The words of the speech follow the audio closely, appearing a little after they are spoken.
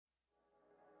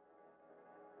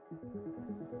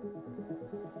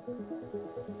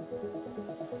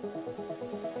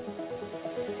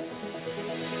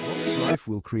Life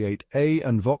will create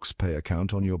and VoxxPay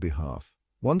account on your behalf.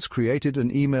 Once created,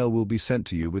 an email will be sent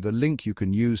to you with a link you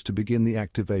can use to begin the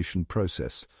activation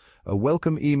process. A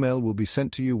welcome email will be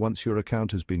sent to you once your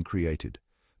account has been created.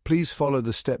 Please follow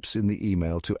the steps in the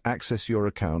email to access your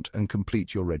account and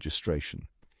complete your registration.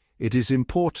 It is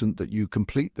important that you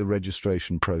complete the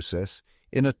registration process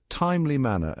in a timely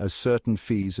manner, as certain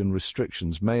fees and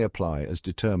restrictions may apply as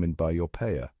determined by your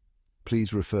payer.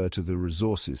 Please refer to the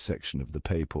resources section of the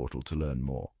Pay portal to learn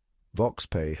more.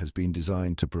 VoxxPay has been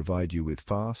designed to provide you with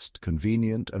fast,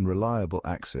 convenient, and reliable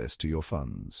access to your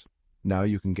funds. Now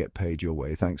you can get paid your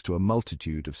way thanks to a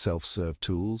multitude of self-serve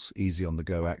tools, easy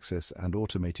on-the-go access, and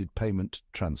automated payment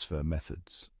transfer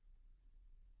methods.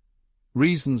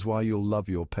 Reasons why you'll love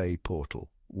your Pay portal.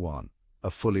 1.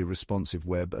 A fully responsive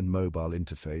web and mobile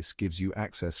interface gives you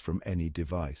access from any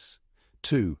device.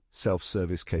 2.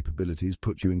 Self-service capabilities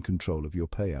put you in control of your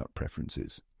payout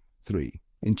preferences. 3.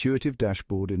 Intuitive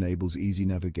dashboard enables easy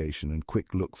navigation and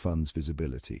quick-look funds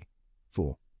visibility.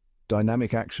 4.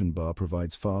 Dynamic action bar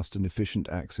provides fast and efficient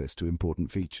access to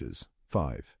important features.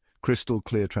 5. Crystal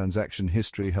clear transaction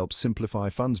history helps simplify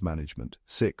funds management.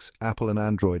 6. Apple and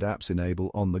Android apps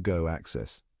enable on-the-go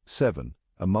access. 7.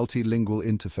 A multilingual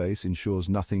interface ensures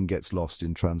nothing gets lost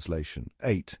in translation.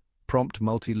 8. Prompt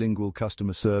multilingual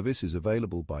customer service is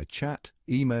available by chat,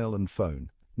 email, and phone.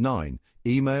 9.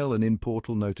 Email and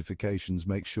in-portal notifications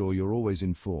make sure you're always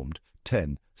informed.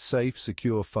 10. Safe,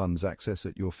 secure funds access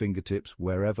at your fingertips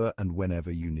wherever and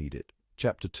whenever you need it.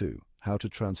 Chapter 2. How to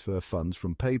transfer funds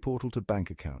from Pay portal to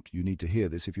bank account. You need to hear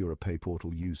this if you're a Pay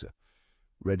portal user.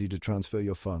 Ready to transfer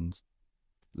your funds?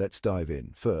 Let's dive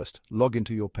in. First, log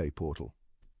into your Pay portal.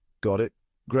 Got it?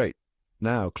 Great.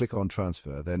 Now click on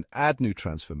Transfer, then Add New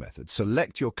Transfer Method.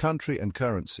 Select your country and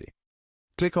currency.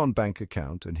 Click on Bank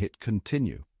Account and hit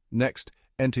Continue. Next,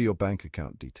 enter your bank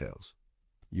account details.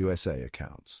 USA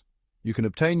accounts. You can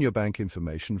obtain your bank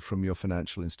information from your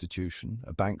financial institution,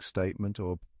 a bank statement,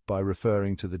 or by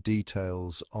referring to the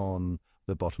details on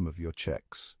the bottom of your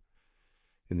checks.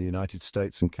 In the United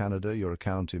States and Canada, your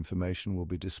account information will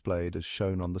be displayed as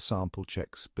shown on the sample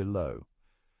checks below.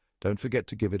 Don't forget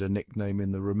to give it a nickname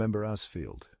in the Remember As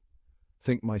field.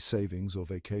 Think My Savings or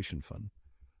Vacation Fund.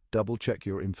 Double-check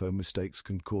your info, mistakes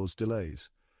can cause delays.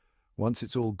 Once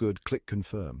it's all good, click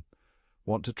Confirm.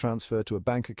 Want to transfer to a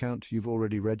bank account you've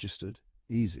already registered?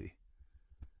 Easy.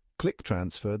 Click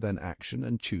Transfer, then Action,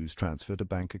 and choose Transfer to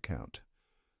Bank Account.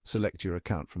 Select your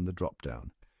account from the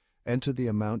drop-down. Enter the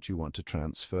amount you want to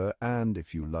transfer and,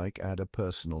 if you like, add a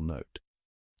personal note.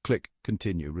 Click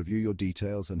Continue, review your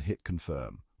details, and hit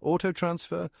Confirm. Auto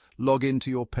transfer, log into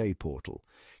your Pay portal.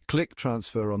 Click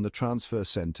Transfer on the Transfer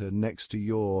Center next to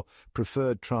your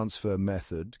preferred transfer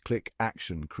method. Click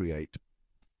Action Create.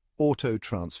 Auto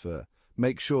transfer.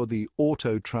 Make sure the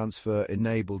Auto Transfer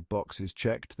Enabled box is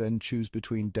checked, then choose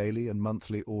between daily and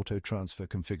monthly auto transfer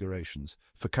configurations.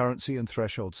 For currency and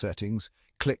threshold settings,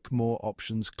 click More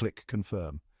Options, click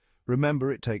Confirm.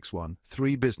 Remember, it takes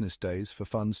 3 business days for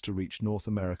funds to reach North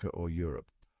America or Europe.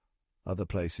 Other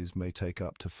places may take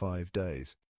up to 5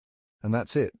 days. And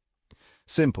that's it.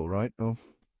 Simple, right? Oh,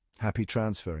 happy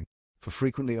transferring. For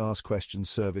frequently asked questions,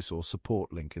 service or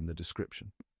support link in the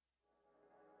description.